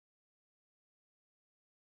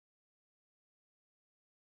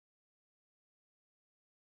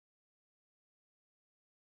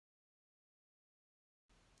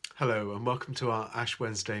Hello and welcome to our Ash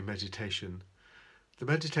Wednesday meditation. The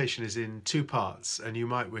meditation is in two parts and you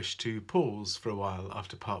might wish to pause for a while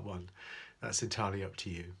after part one. That's entirely up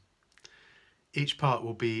to you. Each part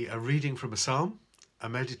will be a reading from a psalm, a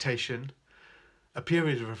meditation, a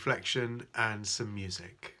period of reflection and some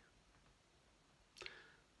music.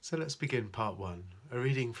 So let's begin part one, a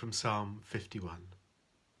reading from Psalm 51.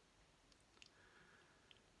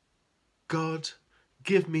 God,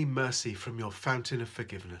 give me mercy from your fountain of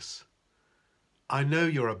forgiveness. I know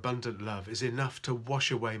your abundant love is enough to wash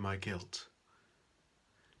away my guilt.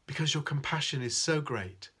 Because your compassion is so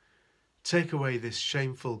great, take away this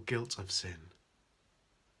shameful guilt of sin.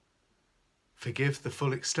 Forgive the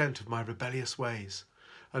full extent of my rebellious ways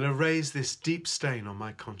and erase this deep stain on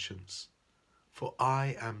my conscience, for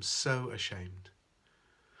I am so ashamed.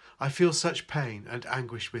 I feel such pain and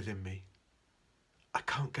anguish within me. I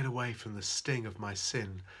can't get away from the sting of my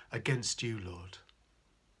sin against you, Lord.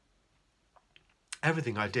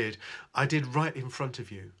 Everything I did right in front of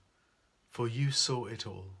you, for you saw it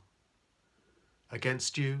all.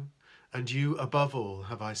 Against you, and you above all,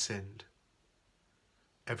 have I sinned.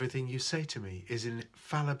 Everything you say to me is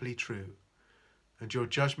infallibly true, and your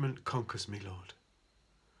judgment conquers me, Lord.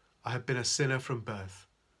 I have been a sinner from birth,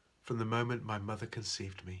 from the moment my mother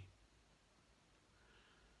conceived me.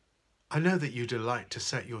 I know that you delight to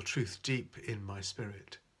set your truth deep in my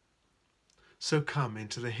spirit. So come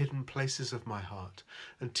into the hidden places of my heart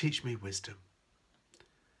and teach me wisdom.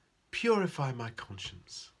 Purify my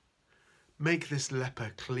conscience. Make this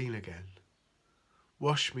leper clean again.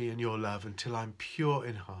 Wash me in your love until I'm pure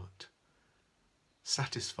in heart.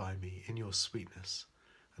 Satisfy me in your sweetness,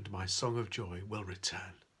 and my song of joy will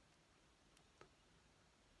return.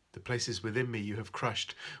 The places within me you have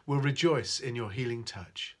crushed will rejoice in your healing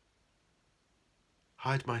touch.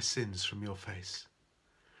 Hide my sins from your face.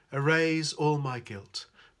 Erase all my guilt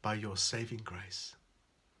by your saving grace.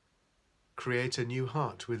 Create a new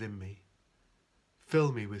heart within me.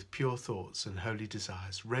 Fill me with pure thoughts and holy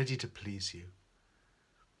desires, ready to please you.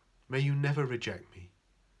 May you never reject me.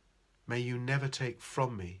 May you never take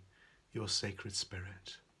from me your sacred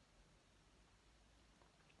spirit.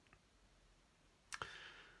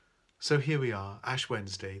 So here we are, Ash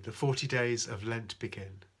Wednesday, the 40 days of Lent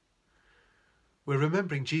begin. We're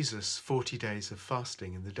remembering Jesus' 40 days of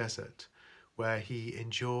fasting in the desert, where he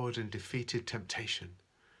endured and defeated temptation,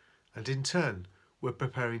 and in turn we're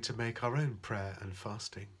preparing to make our own prayer and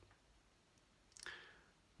fasting.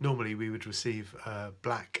 Normally we would receive a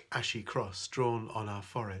black ashy cross drawn on our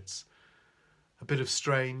foreheads, a bit of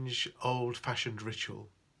strange old-fashioned ritual,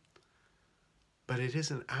 but it is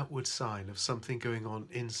an outward sign of something going on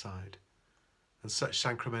inside, and such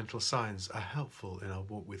sacramental signs are helpful in our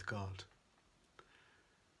walk with God.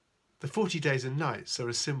 The 40 days and nights are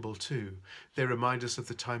a symbol too. They remind us of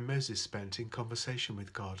the time Moses spent in conversation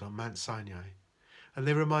with God on Mount Sinai, and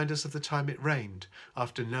they remind us of the time it rained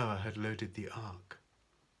after Noah had loaded the ark.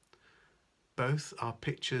 Both are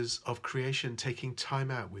pictures of creation taking time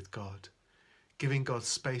out with God, giving God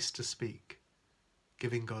space to speak,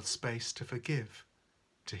 giving God space to forgive,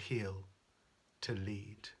 to heal, to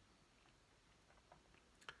lead.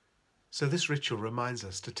 So this ritual reminds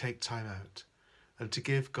us to take time out and to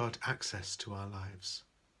give God access to our lives.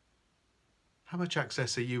 How much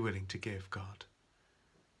access are you willing to give God?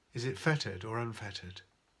 Is it fettered or unfettered?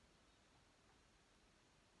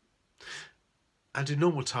 And in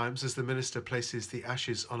normal times, as the minister places the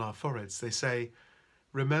ashes on our foreheads, they say,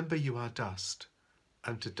 "Remember you are dust,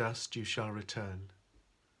 and to dust you shall return.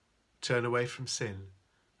 Turn away from sin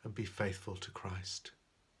and be faithful to Christ."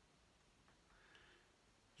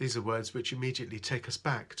 These are words which immediately take us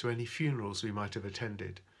back to any funerals we might have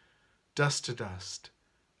attended. Dust to dust,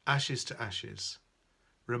 ashes to ashes,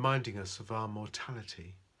 reminding us of our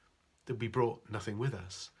mortality, that we brought nothing with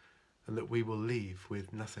us, and that we will leave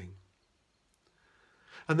with nothing.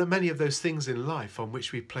 And that many of those things in life on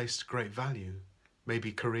which we placed great value,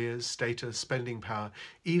 maybe careers, status, spending power,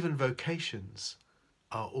 even vocations,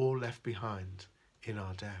 are all left behind in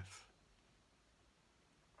our death.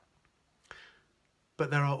 But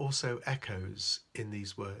there are also echoes in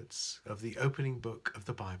these words of the opening book of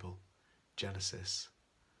the Bible, Genesis,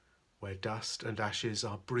 where dust and ashes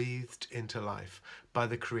are breathed into life by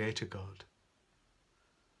the Creator God.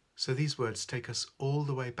 So these words take us all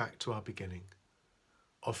the way back to our beginning,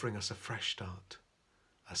 offering us a fresh start,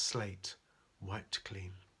 a slate wiped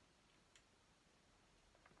clean.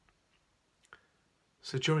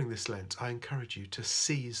 So during this Lent, I encourage you to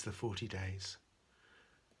seize the 40 days.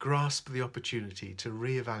 Grasp the opportunity to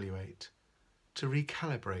reevaluate, to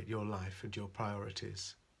recalibrate your life and your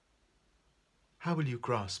priorities. How will you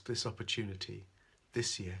grasp this opportunity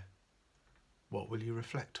this year What will you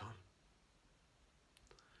reflect on?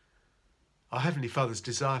 Our Heavenly Father's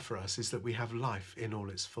desire for us is that we have life in all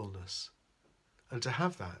its fullness. And to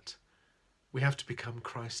have that, we have to become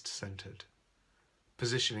Christ-centred,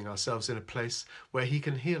 positioning ourselves in a place where He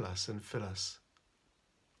can heal us and fill us.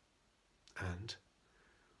 And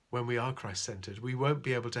when we are Christ-centred, we won't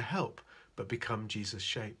be able to help but become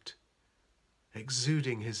Jesus-shaped,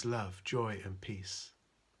 exuding His love, joy and peace.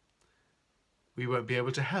 We won't be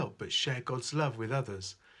able to help but share God's love with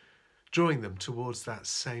others, drawing them towards that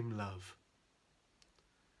same love.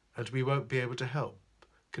 And we won't be able to help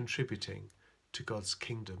contributing to God's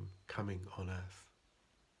kingdom coming on earth.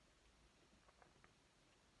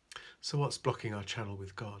 So what's blocking our channel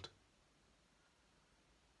with God?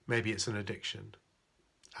 Maybe it's an addiction,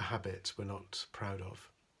 a habit we're not proud of.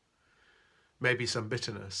 Maybe some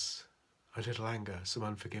bitterness, a little anger, some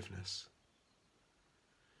unforgiveness.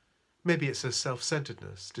 Maybe it's a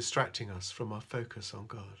self-centeredness distracting us from our focus on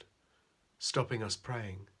God, stopping us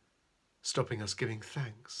praying, stopping us giving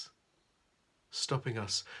thanks, stopping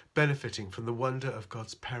us benefiting from the wonder of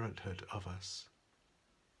God's parenthood of us.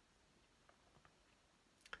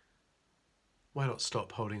 Why not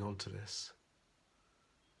stop holding on to this?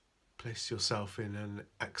 Place yourself in an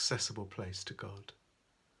accessible place to God.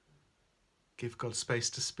 Give God space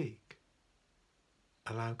to speak.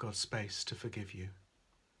 Allow God space to forgive you.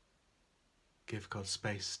 Give God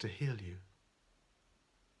space to heal you.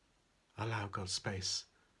 Allow God space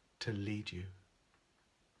to lead you.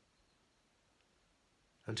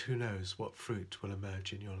 And who knows what fruit will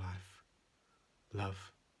emerge in your life?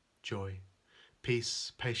 Love, joy,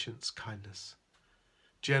 peace, patience, kindness,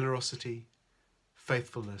 generosity,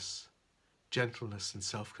 faithfulness, gentleness and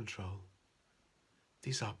self-control.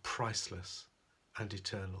 These are priceless and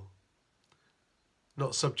eternal,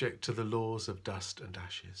 not subject to the laws of dust and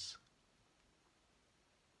ashes.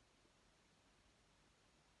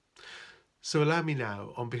 So allow me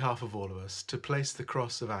now, on behalf of all of us, to place the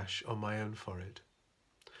cross of ash on my own forehead.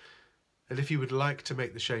 And if you would like to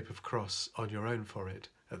make the shape of cross on your own forehead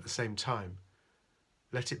at the same time,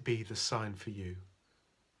 let it be the sign for you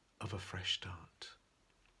of a fresh start.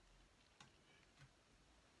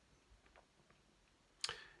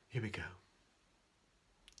 Here we go.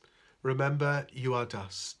 Remember, you are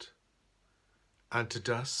dust, and to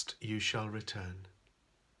dust you shall return.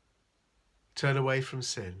 Turn away from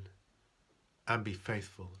sin and be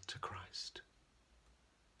faithful to Christ.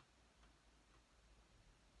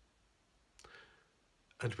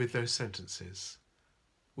 And with those sentences,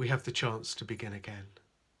 we have the chance to begin again.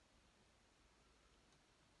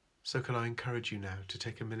 So can I encourage you now to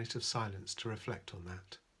take a minute of silence to reflect on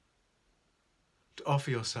that, to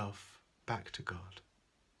offer yourself back to God,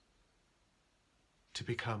 to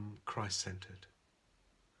become Christ-centred,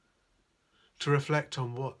 to reflect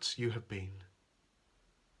on what you have been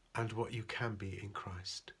and what you can be in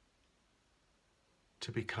Christ,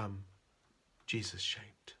 to become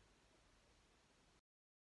Jesus-shaped.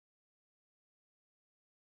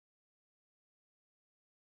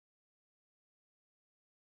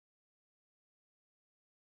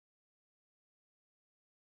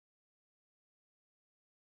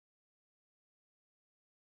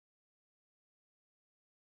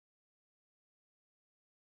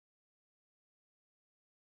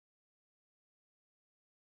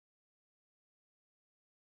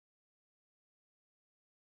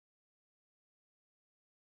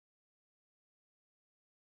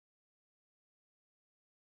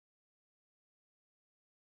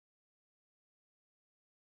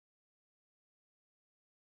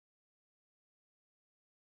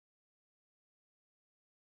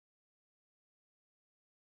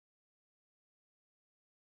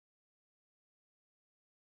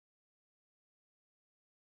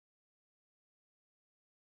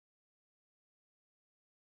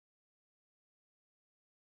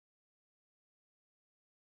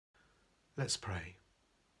 Let's pray.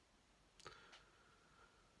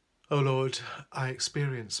 O Lord, I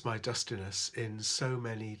experience my dustiness in so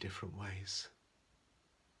many different ways.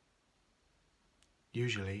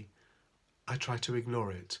 Usually, I try to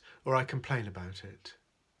ignore it or I complain about it.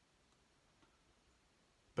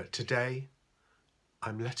 But today,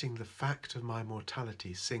 I'm letting the fact of my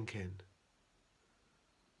mortality sink in.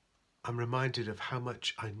 I'm reminded of how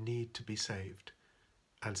much I need to be saved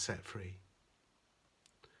and set free.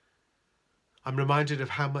 I'm reminded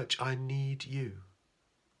of how much I need you.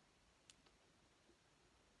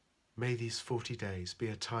 May these 40 days be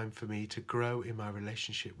a time for me to grow in my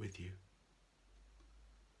relationship with you.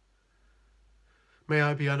 May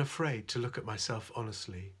I be unafraid to look at myself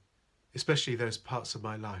honestly, especially those parts of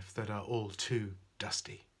my life that are all too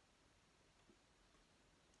dusty.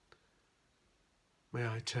 may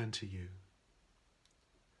I turn to you.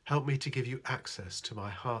 Help me to give you access to my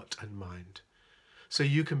heart and mind, so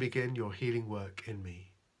you can begin your healing work in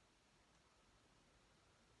me.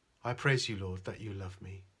 I praise you, Lord, that you love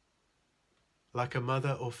me. Like a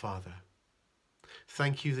mother or father,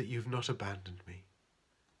 thank you that you've not abandoned me.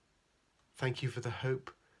 Thank you for the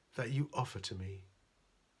hope that you offer to me.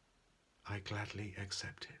 I gladly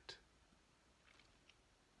accept it.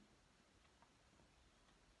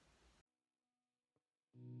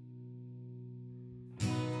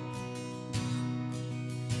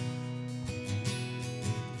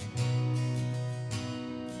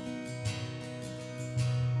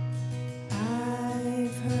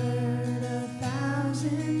 I've heard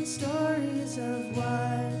 1,000 stories of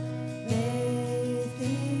what they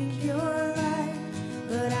think you're like,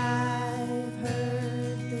 but I've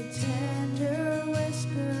heard the tender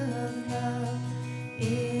whisper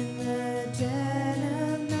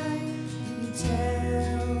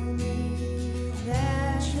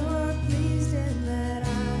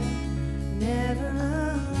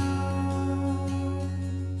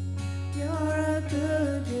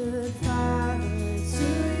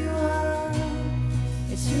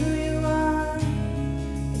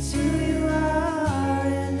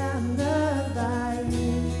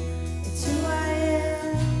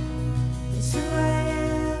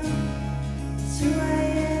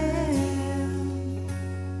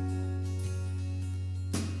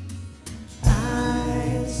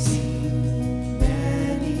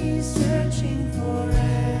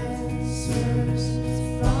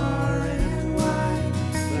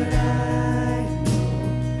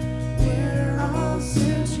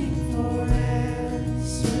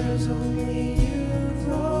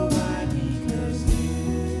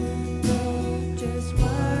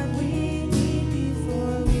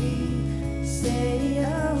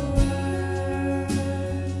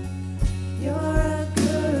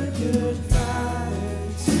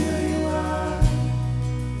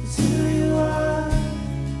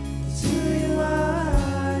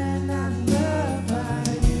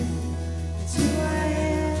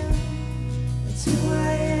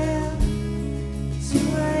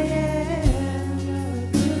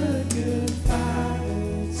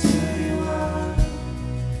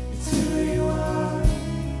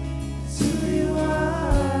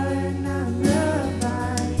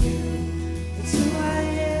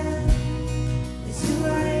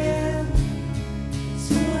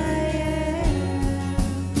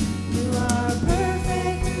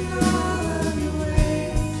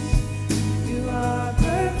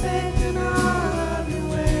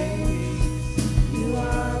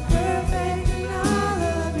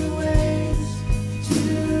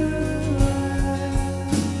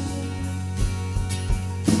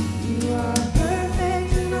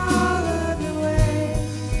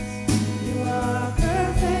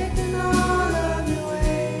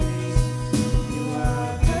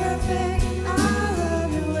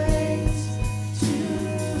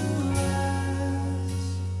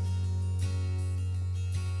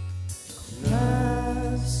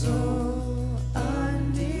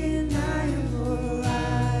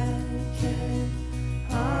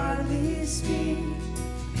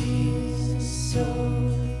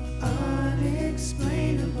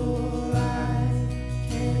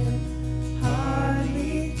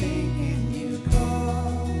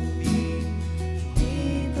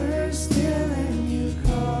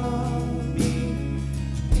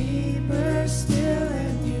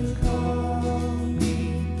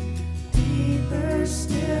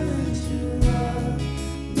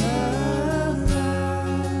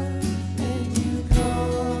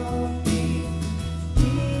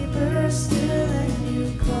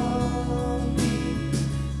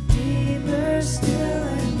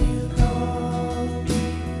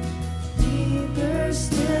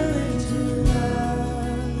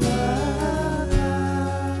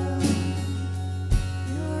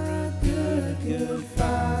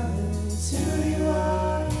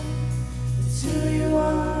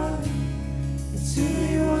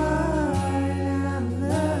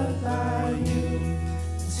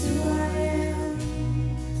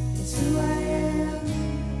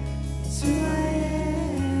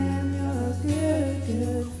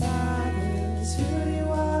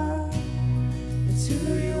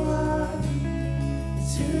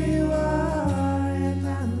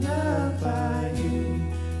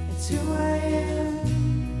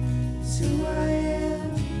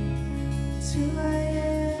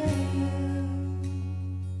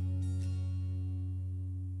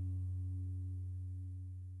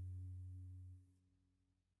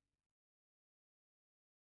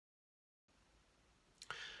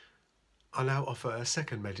I'll now offer a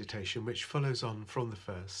second meditation which follows on from the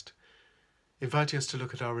first, inviting us to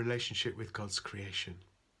look at our relationship with God's creation.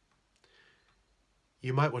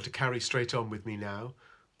 You might want to carry straight on with me now,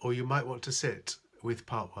 or you might want to sit with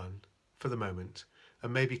part one for the moment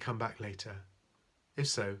and maybe come back later. If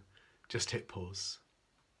so, just hit pause.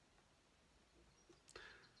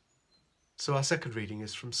 So our second reading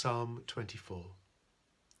is from Psalm 24.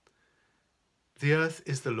 The earth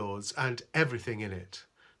is the Lord's and everything in it,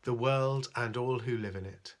 the world and all who live in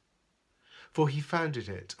it. For he founded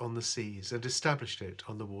it on the seas and established it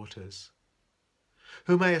on the waters.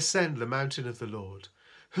 Who may ascend the mountain of the Lord?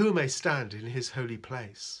 Who may stand in his holy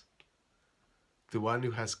place? The one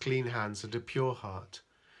who has clean hands and a pure heart,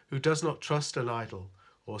 who does not trust an idol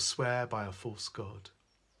or swear by a false god.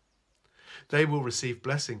 They will receive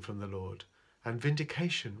blessing from the Lord and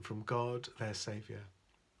vindication from God their Saviour.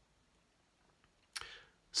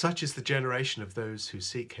 Such is the generation of those who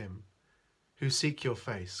seek him, who seek your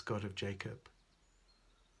face, God of Jacob.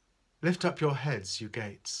 Lift up your heads, you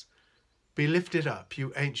gates. Be lifted up,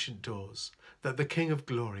 you ancient doors, that the King of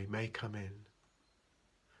glory may come in.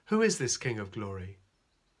 Who is this King of glory?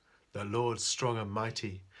 The Lord strong and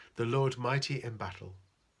mighty, the Lord mighty in battle.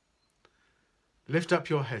 Lift up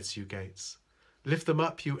your heads, you gates. Lift them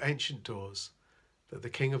up, you ancient doors, that the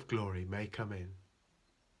King of glory may come in.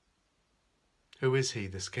 Who is he,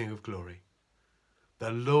 this King of glory?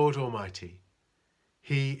 The Lord Almighty.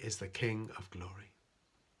 He is the King of glory.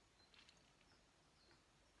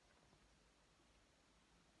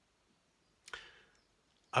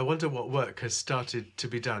 I wonder what work has started to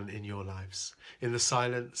be done in your lives, in the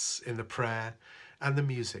silence, in the prayer, and the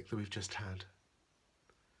music that we've just had.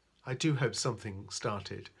 I do hope something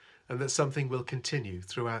started, and that something will continue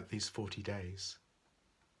throughout these 40 days.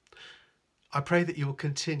 I pray that you will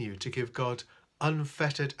continue to give God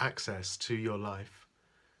unfettered access to your life,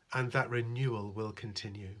 and that renewal will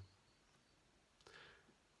continue.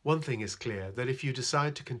 One thing is clear, that if you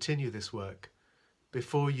decide to continue this work,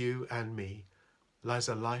 before you and me lies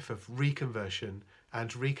a life of reconversion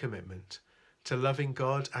and recommitment to loving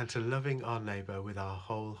God and to loving our neighbour with our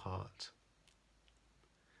whole heart.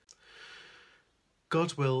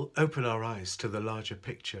 God will open our eyes to the larger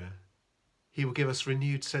picture. He will give us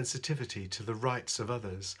renewed sensitivity to the rights of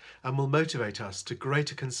others and will motivate us to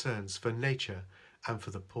greater concerns for nature and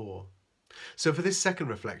for the poor. So for this second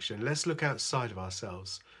reflection, let's look outside of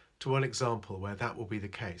ourselves to one example where that will be the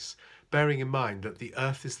case, bearing in mind that the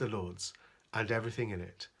earth is the Lord's and everything in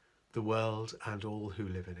it, the world and all who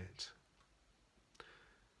live in it.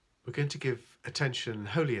 We're going to give attention,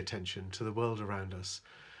 holy attention, to the world around us,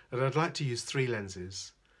 and I'd like to use three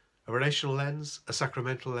lenses: a relational lens, a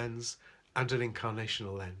sacramental lens, and an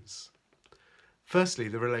incarnational lens. Firstly,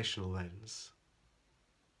 the relational lens.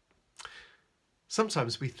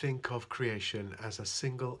 Sometimes we think of creation as a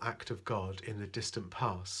single act of God in the distant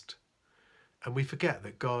past, and we forget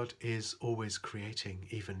that God is always creating,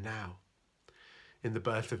 even now, in the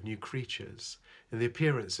birth of new creatures, in the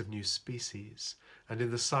appearance of new species, and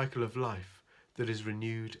in the cycle of life that is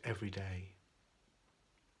renewed every day.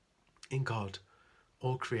 In God,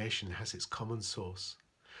 all creation has its common source,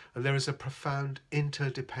 and there is a profound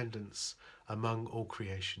interdependence among all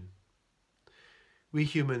creation. We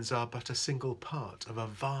humans are but a single part of a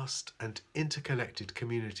vast and interconnected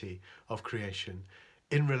community of creation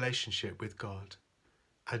in relationship with God,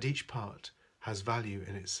 and each part has value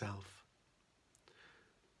in itself.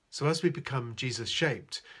 So as we become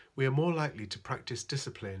Jesus-shaped, we are more likely to practice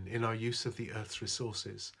discipline in our use of the earth's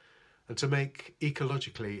resources and to make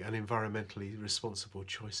ecologically and environmentally responsible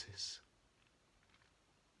choices.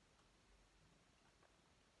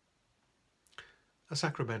 A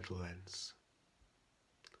sacramental lens.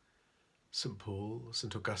 St. Paul,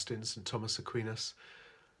 St. Augustine, St. Thomas Aquinas,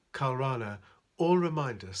 Karl Rahner all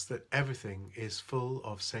remind us that everything is full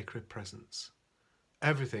of sacred presence.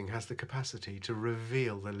 Everything has the capacity to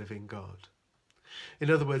reveal the living God. In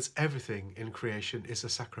other words, everything in creation is a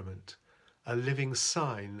sacrament, a living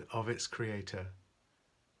sign of its creator.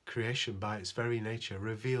 Creation, by its very nature,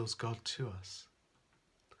 reveals God to us.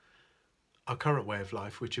 Our current way of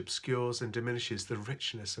life, which obscures and diminishes the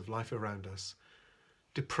richness of life around us,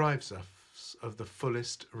 deprives us of the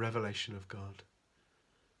fullest revelation of God,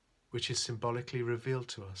 which is symbolically revealed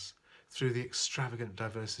to us through the extravagant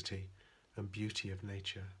diversity and beauty of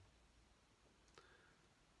nature.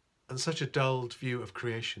 And such a dulled view of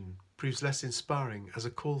creation proves less inspiring as a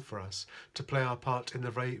call for us to play our part in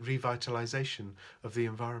the revitalisation of the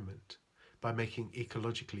environment by making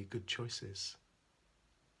ecologically good choices.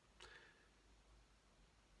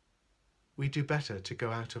 We do better to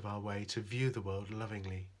go out of our way to view the world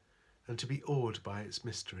lovingly and to be awed by its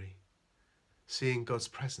mystery, seeing God's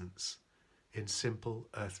presence in simple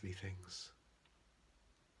earthly things.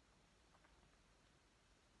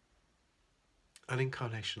 An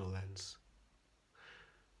incarnational lens.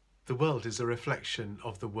 The world is a reflection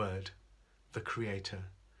of the Word, the Creator,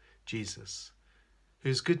 Jesus,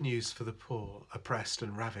 whose good news for the poor, oppressed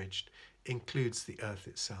and ravaged includes the earth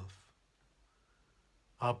itself.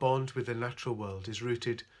 Our bond with the natural world is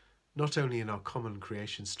rooted not only in our common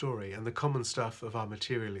creation story and the common stuff of our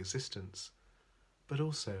material existence, but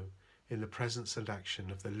also in the presence and action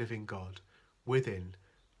of the living God within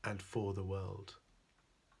and for the world.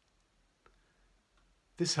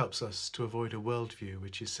 This helps us to avoid a worldview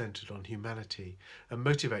which is centred on humanity and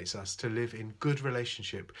motivates us to live in good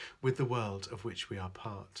relationship with the world of which we are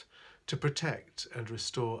part, to protect and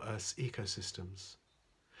restore Earth's ecosystems.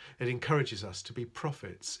 It encourages us to be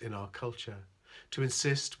prophets in our culture, to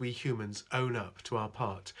insist we humans own up to our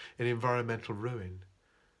part in environmental ruin,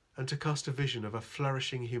 and to cast a vision of a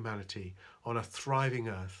flourishing humanity on a thriving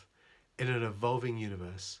Earth in an evolving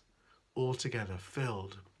universe, altogether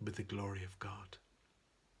filled with the glory of God.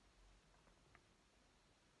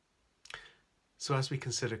 So as we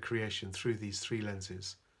consider creation through these three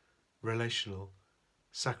lenses, relational,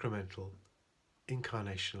 sacramental,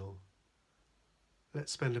 incarnational,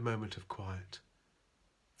 let's spend a moment of quiet,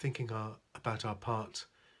 thinking about our part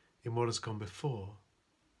in what has gone before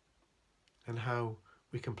and how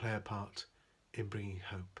we can play a part in bringing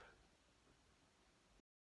hope.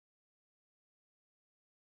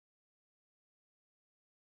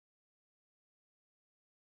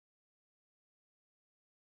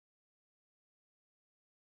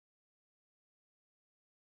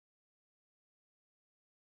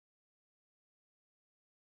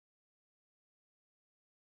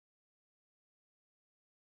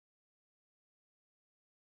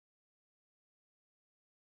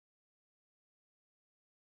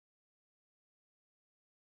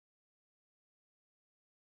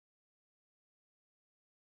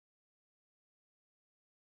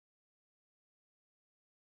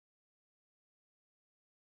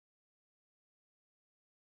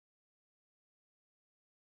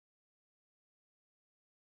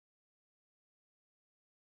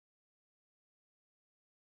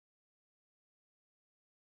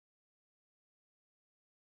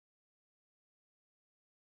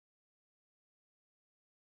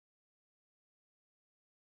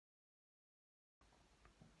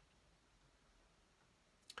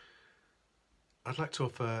 I'd like to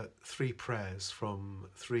offer three prayers from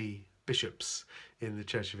three bishops in the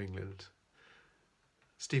Church of England.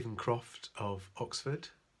 Stephen Croft of Oxford,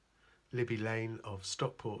 Libby Lane of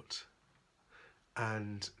Stockport,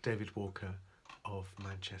 and David Walker of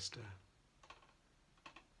Manchester.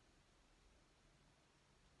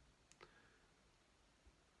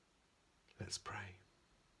 Let's pray.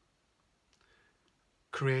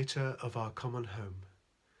 Creator of our common home,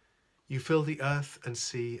 you fill the earth and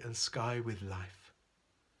sea and sky with life.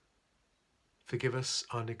 Forgive us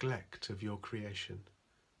our neglect of your creation,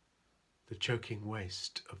 the choking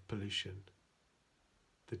waste of pollution,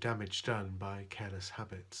 the damage done by careless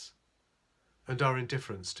habits, and our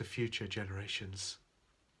indifference to future generations.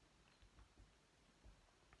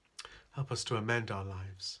 Help us to amend our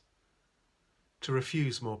lives, to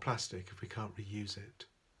refuse more plastic if we can't reuse it,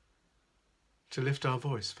 to lift our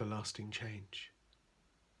voice for lasting change,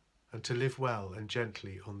 and to live well and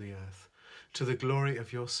gently on the earth, to the glory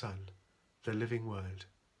of your Son, the living Word,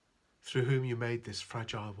 through whom you made this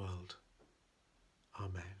fragile world.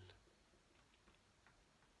 Amen.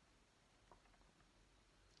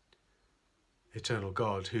 Eternal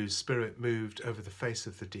God, whose Spirit moved over the face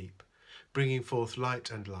of the deep, bringing forth light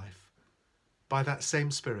and life, by that same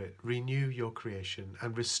Spirit renew your creation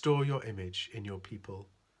and restore your image in your people.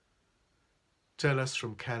 Turn us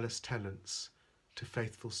from careless tenants to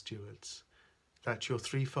faithful stewards, that your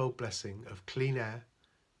threefold blessing of clean air,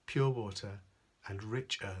 pure water, and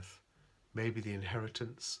rich earth may be the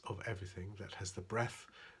inheritance of everything that has the breath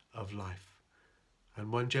of life,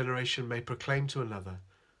 and one generation may proclaim to another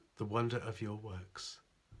the wonder of your works,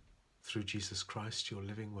 through Jesus Christ, your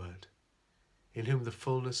living Word, in whom the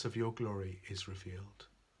fullness of your glory is revealed.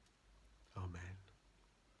 Amen.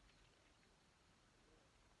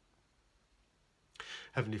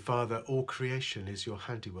 Heavenly Father, all creation is your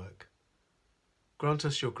handiwork. Grant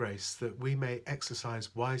us your grace that we may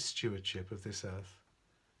exercise wise stewardship of this earth,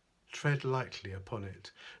 tread lightly upon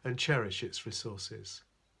it and cherish its resources,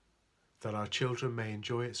 that our children may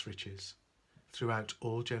enjoy its riches throughout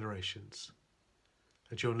all generations,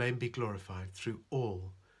 and your name be glorified through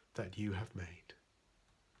all that you have made.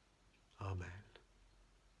 Amen.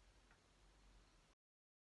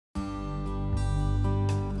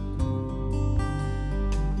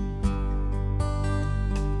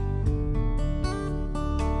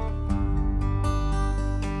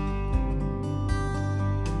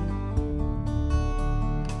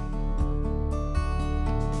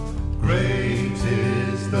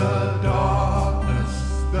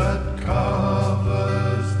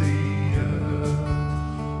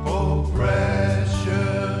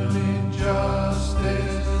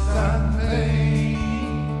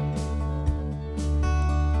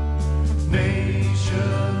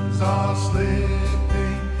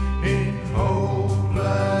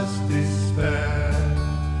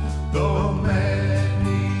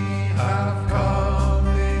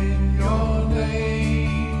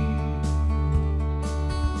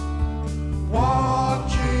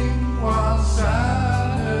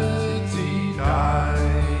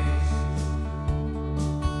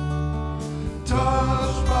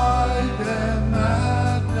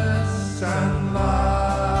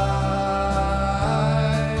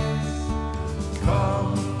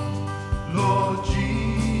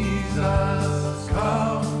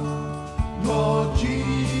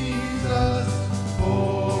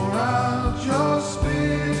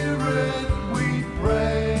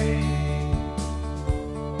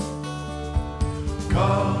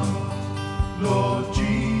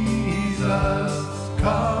 Jesus,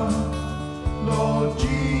 come, Lord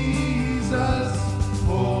Jesus.